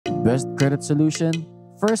Best credit solution?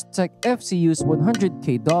 First Tech FCU's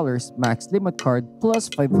 $100K max limit card plus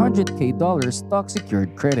 $500K stock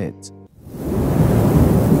secured credit.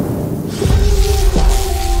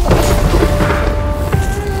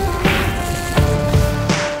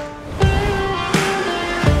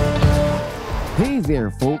 Hey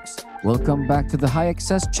there folks, welcome back to the High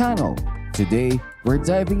Access channel. Today, we're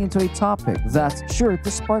diving into a topic that's sure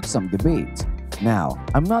to spark some debate. Now,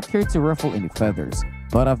 I'm not here to ruffle any feathers,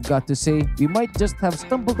 but I've got to say we might just have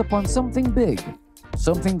stumbled upon something big.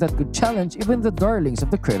 Something that could challenge even the darlings of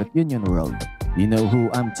the credit union world. You know who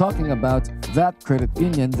I'm talking about, that credit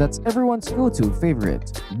union that's everyone's go-to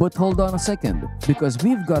favorite. But hold on a second, because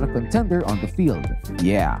we've got a contender on the field.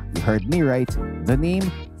 Yeah, you heard me right. The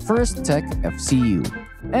name, First Tech FCU.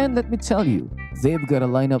 And let me tell you, they've got a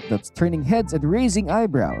lineup that's turning heads and raising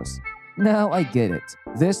eyebrows. Now I get it,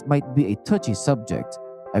 this might be a touchy subject.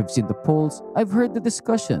 I've seen the polls, I've heard the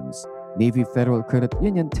discussions. Navy Federal Credit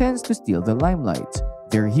Union tends to steal the limelight.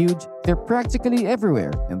 They're huge, they're practically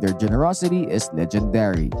everywhere, and their generosity is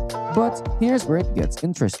legendary. But here's where it gets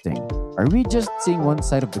interesting. Are we just seeing one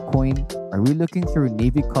side of the coin? Are we looking through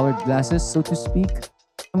Navy-colored glasses, so to speak?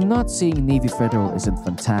 I'm not saying Navy Federal isn't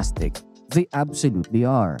fantastic. They absolutely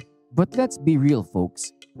are. But let's be real,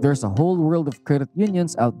 folks. There's a whole world of credit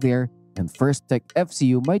unions out there, and First Tech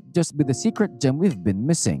FCU might just be the secret gem we've been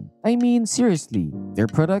missing. I mean, seriously, their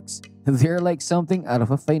products? They're like something out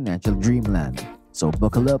of a financial dreamland. So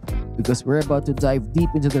buckle up, because we're about to dive deep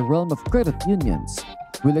into the realm of credit unions.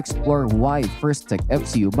 We'll explore why First Tech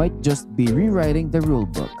FCU might just be rewriting the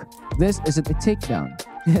rulebook. This isn't a takedown,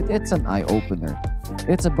 it's an eye-opener.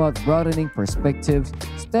 It's about broadening perspectives,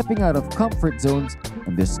 stepping out of comfort zones,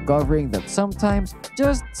 and discovering that sometimes,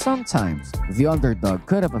 just sometimes, the underdog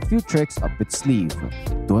could have a few tricks up its sleeve.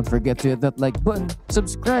 Don't forget to hit that like button,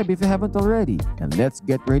 subscribe if you haven't already, and let's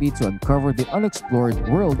get ready to uncover the unexplored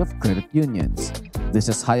world of credit unions. This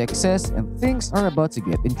is High Access and things are about to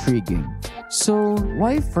get intriguing. So,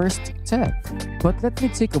 why First Tech? But let me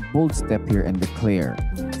take a bold step here and declare,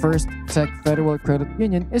 First Tech Federal Credit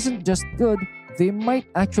Union isn't just good, they might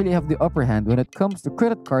actually have the upper hand when it comes to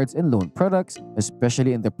credit cards and loan products,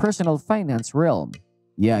 especially in the personal finance realm.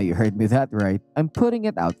 Yeah, you heard me that right. I'm putting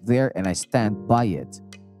it out there and I stand by it.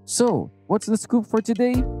 So, what's the scoop for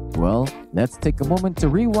today? Well, let's take a moment to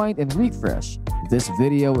rewind and refresh. This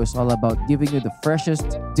video is all about giving you the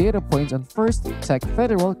freshest data points on First Tech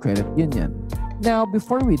Federal Credit Union. Now,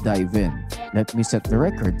 before we dive in, let me set the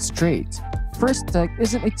record straight. First Tech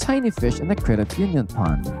isn't a tiny fish in the credit union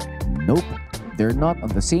pond. Nope. They're not on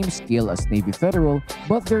the same scale as Navy Federal,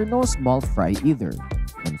 but they're no small fry either.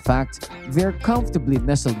 In fact, they're comfortably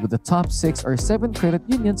nestled with the top 6 or 7 credit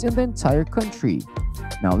unions in the entire country.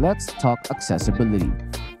 Now let's talk accessibility.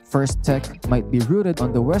 First Tech might be rooted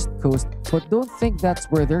on the West Coast, but don't think that's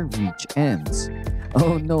where their reach ends.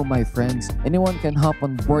 Oh no, my friends, anyone can hop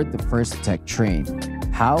on board the First Tech train.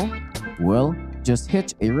 How? Well, just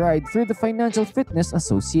hitch a ride through the Financial Fitness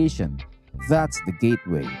Association. That's the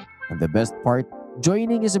gateway. And the best part,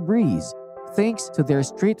 joining is a breeze, thanks to their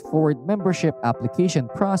straightforward membership application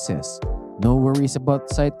process. No worries about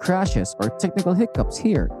site crashes or technical hiccups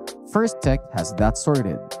here. First Tech has that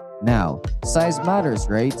sorted. Now, size matters,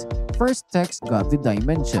 right? First Tech's got the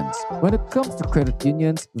dimensions. When it comes to credit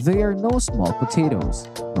unions, they are no small potatoes.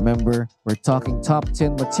 Remember, we're talking top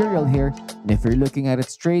 10 material here, and if you're looking at it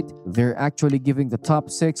straight, they're actually giving the top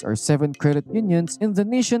 6 or 7 credit unions in the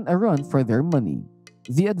nation a run for their money.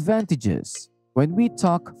 The advantages. When we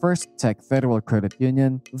talk First Tech Federal Credit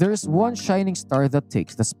Union, there's one shining star that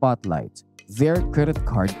takes the spotlight: their credit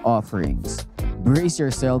card offerings. Brace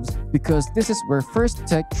yourselves, because this is where First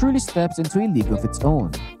Tech truly steps into a league of its own.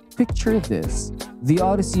 Picture this: the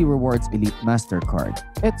Odyssey rewards Elite Mastercard.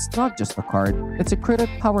 It's not just a card, it's a credit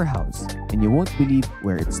powerhouse, and you won't believe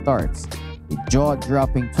where it starts. A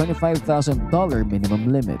jaw-dropping $25,000 minimum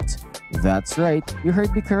limit. That's right, you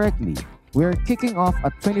heard me correctly. We're kicking off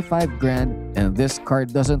at 25 grand, and this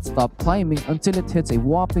card doesn't stop climbing until it hits a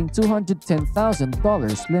whopping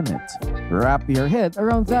 $210,000 limit. Wrap your head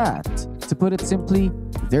around that. To put it simply,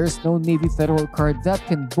 there's no Navy Federal card that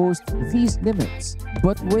can boast these limits.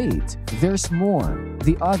 But wait, there's more.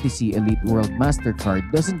 The Odyssey Elite World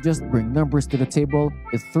Mastercard doesn't just bring numbers to the table,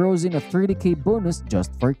 it throws in a 30K bonus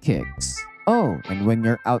just for kicks. Oh, and when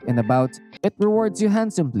you're out and about, it rewards you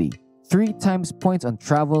handsomely. 3 times points on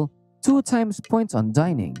travel, 2 times points on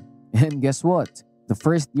dining. And guess what? The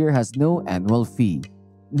first year has no annual fee.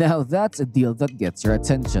 Now that's a deal that gets your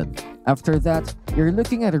attention. After that, you're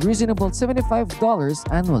looking at a reasonable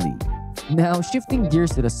 $75 annually. Now, shifting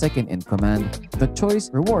gears to the second in command, the choice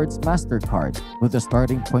rewards Mastercard. With a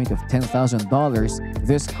starting point of $10,000,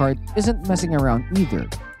 this card isn't messing around either.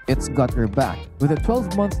 It's got your back with a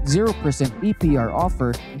 12-month 0% APR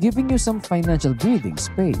offer, giving you some financial breathing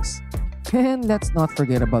space. And let's not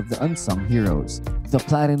forget about the unsung heroes, the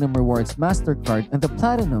Platinum Rewards Mastercard and the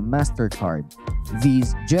Platinum Mastercard.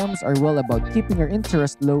 These gems are well about keeping your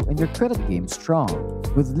interest low and your credit game strong.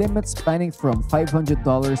 With limits spanning from $500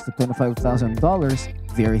 to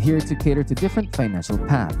 $25,000, they are here to cater to different financial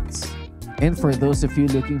paths. And for those of you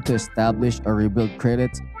looking to establish or rebuild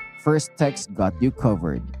credit, First Tech's got you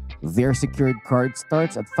covered. Their secured card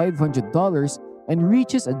starts at $500 and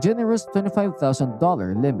reaches a generous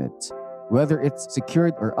 $25,000 limit. Whether it's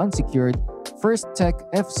secured or unsecured, First Tech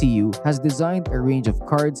FCU has designed a range of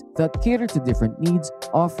cards that cater to different needs,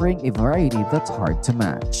 offering a variety that's hard to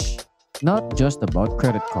match. Not just about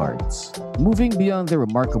credit cards. Moving beyond their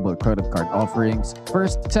remarkable credit card offerings,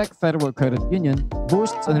 First Tech Federal Credit Union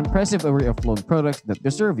boasts an impressive array of loan products that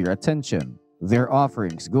deserve your attention. Their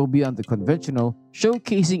offerings go beyond the conventional,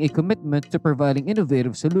 showcasing a commitment to providing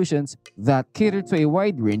innovative solutions that cater to a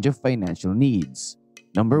wide range of financial needs.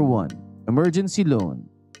 Number 1. Emergency Loan.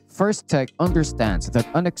 First Tech understands that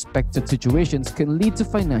unexpected situations can lead to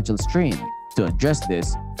financial strain. To address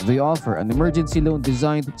this, they offer an emergency loan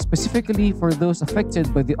designed specifically for those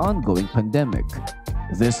affected by the ongoing pandemic.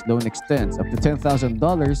 This loan extends up to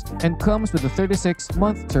 $10,000 and comes with a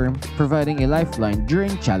 36-month term, providing a lifeline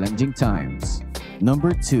during challenging times.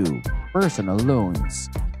 Number 2. Personal Loans.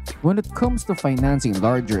 When it comes to financing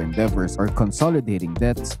larger endeavors or consolidating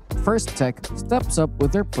debts, First Tech steps up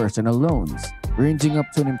with their personal loans. Ranging up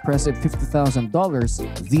to an impressive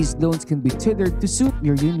 $50,000, these loans can be tailored to suit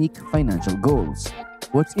your unique financial goals.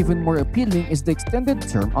 What's even more appealing is the extended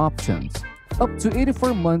term options. Up to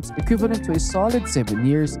 84 months, equivalent to a solid 7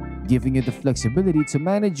 years, giving you the flexibility to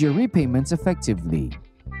manage your repayments effectively.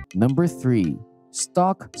 Number 3.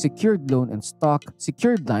 Stock Secured Loan and Stock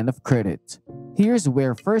Secured Line of Credit. Here's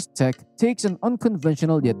where First Tech takes an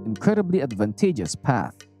unconventional yet incredibly advantageous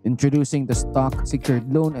path. Introducing the Stock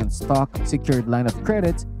Secured Loan and Stock Secured Line of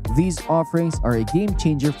Credit, these offerings are a game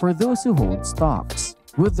changer for those who hold stocks.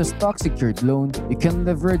 With the Stock Secured Loan, you can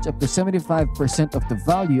leverage up to 75% of the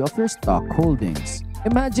value of your stock holdings.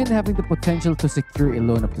 Imagine having the potential to secure a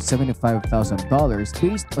loan up to $75,000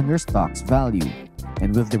 based on your stock's value.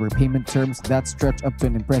 And with the repayment terms that stretch up to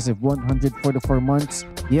an impressive 144 months,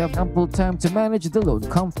 you have ample time to manage the loan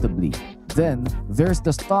comfortably. Then, there's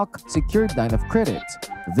the Stock Secured Line of Credit.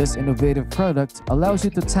 This innovative product allows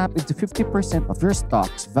you to tap into 50% of your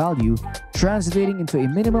stock's value, translating into a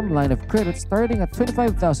minimum line of credit starting at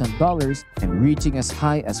 $25,000 and reaching as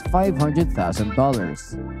high as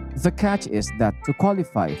 $500,000. The catch is that to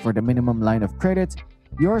qualify for the minimum line of credit,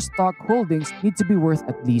 your stock holdings need to be worth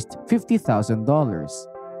at least $50,000.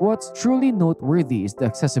 What's truly noteworthy is the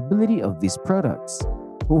accessibility of these products.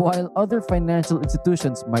 While other financial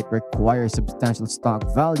institutions might require substantial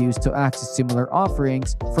stock values to access similar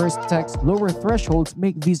offerings, First Tech's lower thresholds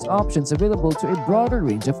make these options available to a broader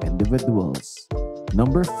range of individuals.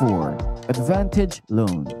 Number 4. Advantage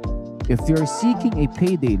Loan. If you're seeking a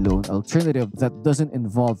payday loan alternative that doesn't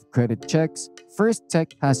involve credit checks, First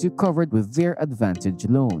Tech has you covered with their Advantage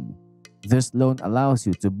Loan. This loan allows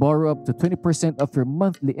you to borrow up to 20% of your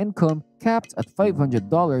monthly income, capped at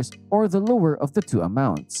 $500 or the lower of the two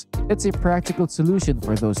amounts. It's a practical solution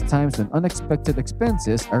for those times when unexpected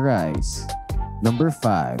expenses arise. Number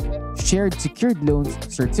 5. Shared Secured Loans,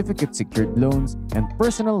 Certificate Secured Loans, and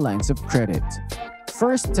Personal Lines of Credit.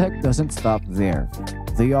 First Tech doesn't stop there.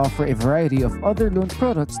 They offer a variety of other loan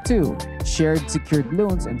products too. Shared Secured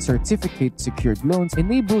Loans and Certificate Secured Loans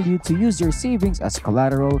enable you to use your savings as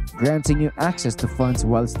collateral, granting you access to funds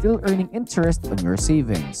while still earning interest on your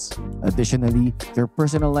savings. Additionally, their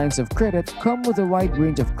personal lines of credit come with a wide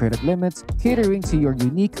range of credit limits, catering to your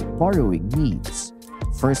unique borrowing needs.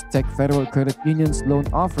 First Tech Federal Credit Union's loan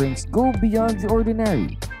offerings go beyond the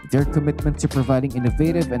ordinary. Their commitment to providing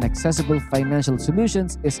innovative and accessible financial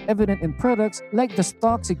solutions is evident in products like the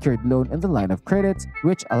Stock Secured Loan and the Line of Credit,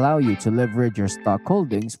 which allow you to leverage your stock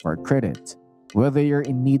holdings for credit. Whether you're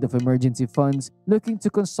in need of emergency funds, looking to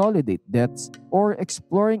consolidate debts, or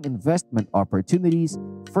exploring investment opportunities,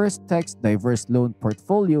 First Tech's diverse loan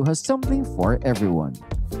portfolio has something for everyone.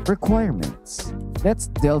 Requirements. Let's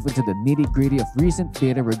delve into the nitty-gritty of recent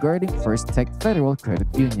data regarding First Tech Federal Credit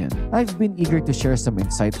Union. I've been eager to share some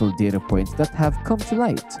insightful data points that have come to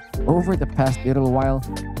light. Over the past little while,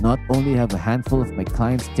 not only have a handful of my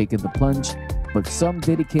clients taken the plunge, but some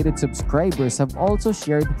dedicated subscribers have also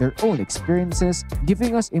shared their own experiences,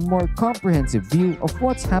 giving us a more comprehensive view of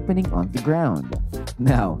what's happening on the ground.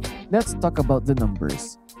 Now, let's talk about the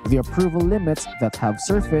numbers. The approval limits that have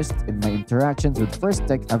surfaced in my interactions with First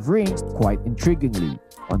Tech have ranged quite intriguingly.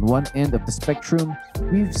 On one end of the spectrum,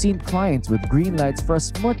 we've seen clients with green lights for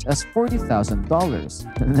as much as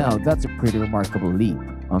 $40,000. Now, that's a pretty remarkable leap.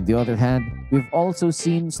 On the other hand, we've also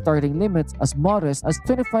seen starting limits as modest as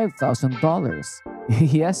 $25,000.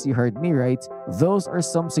 Yes, you heard me right. Those are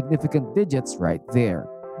some significant digits right there.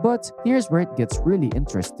 But here's where it gets really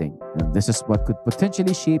interesting, and this is what could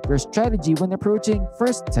potentially shape your strategy when approaching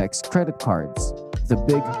First Tech's credit cards. The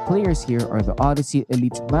big players here are the Odyssey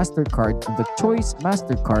Elite Mastercard and the Choice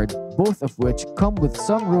Mastercard, both of which come with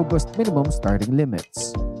some robust minimum starting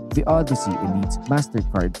limits. The Odyssey Elite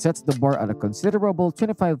Mastercard sets the bar at a considerable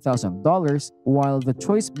 $25,000, while the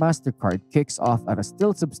Choice Mastercard kicks off at a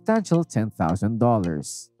still substantial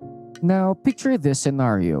 $10,000. Now, picture this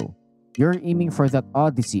scenario. You're aiming for that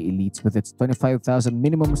Odyssey Elite with its $25,000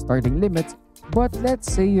 minimum starting limit, but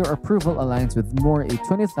let's say your approval aligns with more a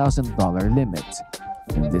 $20,000 limit.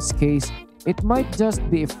 In this case, it might just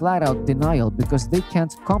be a flat-out denial because they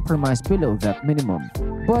can't compromise below that minimum.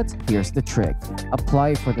 But here's the trick.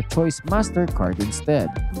 Apply for the Choice Mastercard instead.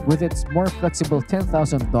 With its more flexible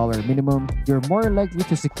 $10,000 minimum, you're more likely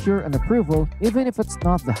to secure an approval even if it's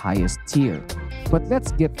not the highest tier. But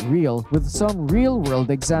let's get real with some real-world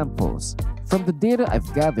examples. From the data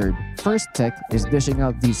I've gathered, First Tech is dishing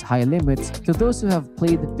out these high limits to those who have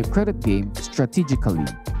played the credit game strategically.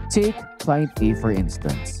 Take Client A for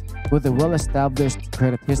instance. With a well-established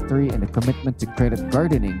credit history and a commitment to credit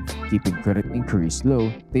gardening, keeping credit inquiries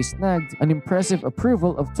low, they snagged an impressive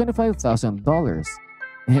approval of $25,000.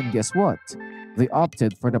 And guess what? They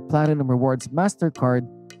opted for the Platinum Rewards Mastercard,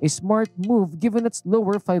 a smart move given its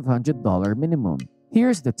lower $500 minimum.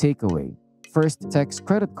 Here's the takeaway. First Tech's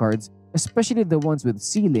credit cards, especially the ones with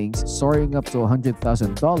ceilings soaring up to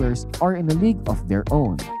 $100,000, are in a league of their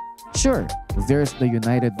own. Sure, there's the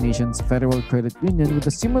United Nations Federal Credit Union with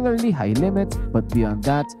a similarly high limit, but beyond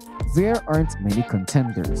that, there aren't many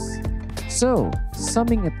contenders. So,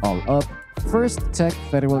 summing it all up, First Tech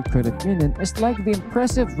Federal Credit Union is like the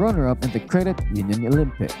impressive runner-up in the Credit Union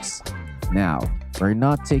Olympics. Now, we're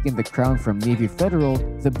not taking the crown from Navy Federal,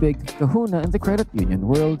 the big kahuna in the credit union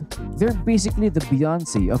world. They're basically the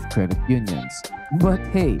Beyonce of credit unions. But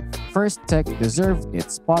hey, First Tech deserved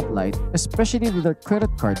its spotlight, especially with their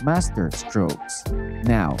credit card master strokes.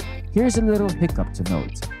 Now, here's a little hiccup to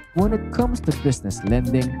note. When it comes to business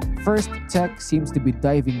lending, First Tech seems to be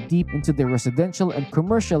diving deep into the residential and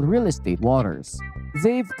commercial real estate waters.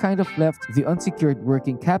 They've kind of left the unsecured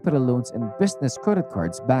working capital loans and business credit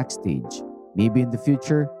cards backstage. Maybe in the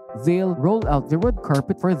future, they'll roll out the red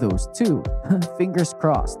carpet for those too. Fingers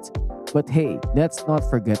crossed. But hey, let's not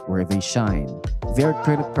forget where they shine. Their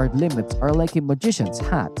credit card limits are like a magician's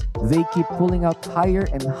hat. They keep pulling out higher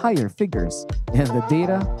and higher figures. And the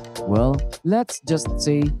data? Well, let's just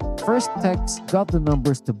say First Tech's got the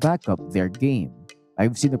numbers to back up their game.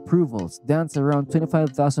 I've seen approvals dance around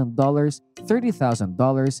 $25,000,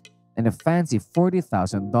 $30,000, and a fancy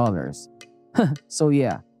 $40,000. So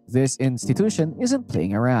yeah, this institution isn't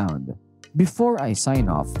playing around. Before I sign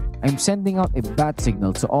off, I'm sending out a bat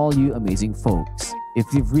signal to all you amazing folks. If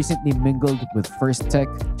you've recently mingled with First Tech,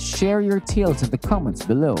 share your tales in the comments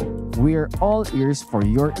below. We're all ears for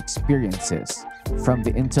your experiences. From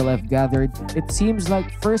the intel I've gathered, it seems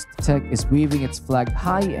like First Tech is waving its flag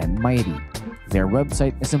high and mighty. Their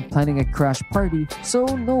website isn't planning a crash party, so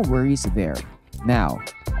no worries there. Now,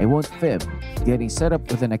 I won't fib. Getting set up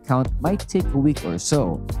with an account might take a week or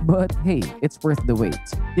so, but hey, it's worth the wait.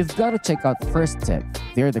 You've got to check out First Tech.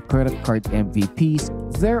 They're the credit card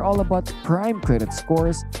MVPs. They're all about prime credit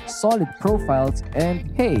scores, solid profiles,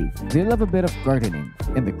 and hey, they love a bit of gardening,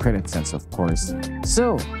 in the credit sense of course.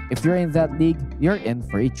 So, if you're in that league, you're in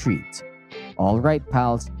for a treat. Alright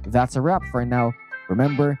pals, that's a wrap for now.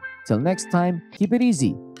 Remember, till next time, keep it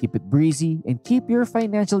easy, keep it breezy, and keep your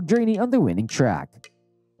financial journey on the winning track.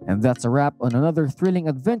 And that's a wrap on another thrilling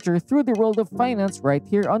adventure through the world of finance right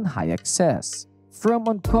here on High Access. From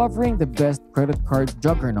uncovering the best credit card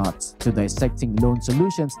juggernauts to dissecting loan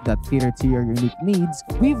solutions that cater to your unique needs,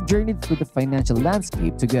 we've journeyed through the financial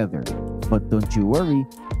landscape together. But don't you worry,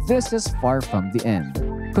 this is far from the end.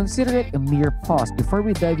 Consider it a mere pause before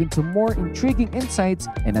we dive into more intriguing insights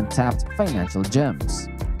and untapped financial gems.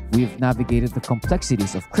 We've navigated the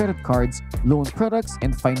complexities of credit cards, loan products,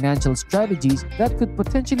 and financial strategies that could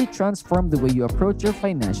potentially transform the way you approach your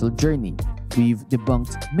financial journey. We've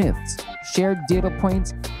debunked myths, shared data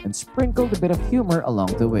points, and sprinkled a bit of humor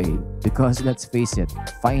along the way. Because let's face it,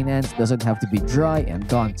 finance doesn't have to be dry and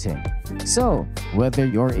daunting. So, whether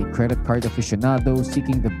you're a credit card aficionado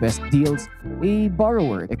seeking the best deals, a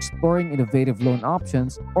borrower exploring innovative loan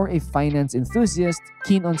options, or a finance enthusiast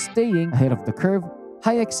keen on staying ahead of the curve,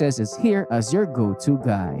 HiAccess is here as your go-to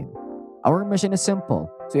guide. Our mission is simple: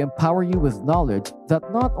 to empower you with knowledge that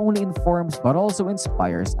not only informs but also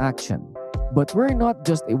inspires action. But we're not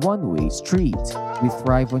just a one-way street. We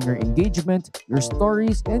thrive on your engagement, your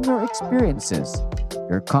stories, and your experiences.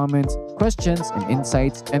 Your comments, questions, and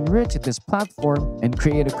insights enrich this platform and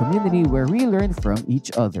create a community where we learn from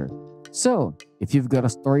each other. So, if you've got a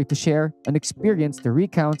story to share, an experience to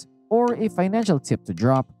recount, or a financial tip to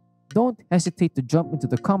drop, don't hesitate to jump into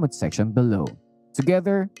the comment section below.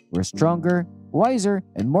 Together, we're stronger, wiser,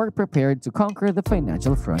 and more prepared to conquer the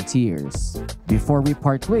financial frontiers. Before we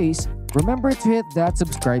part ways, remember to hit that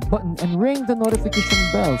subscribe button and ring the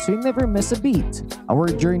notification bell so you never miss a beat. Our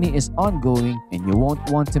journey is ongoing and you won't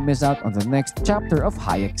want to miss out on the next chapter of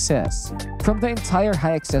HiAccess. From the entire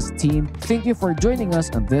HiAccess team, thank you for joining us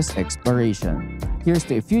on this exploration. Here's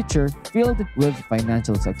to a future filled with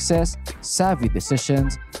financial success, savvy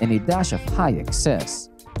decisions, and a dash of HiAccess.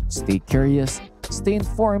 Stay curious, stay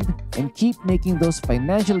informed, and keep making those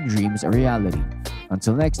financial dreams a reality.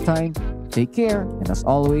 Until next time, take care, and as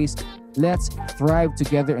always, let's thrive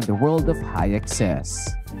together in the world of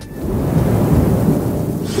HiAccess.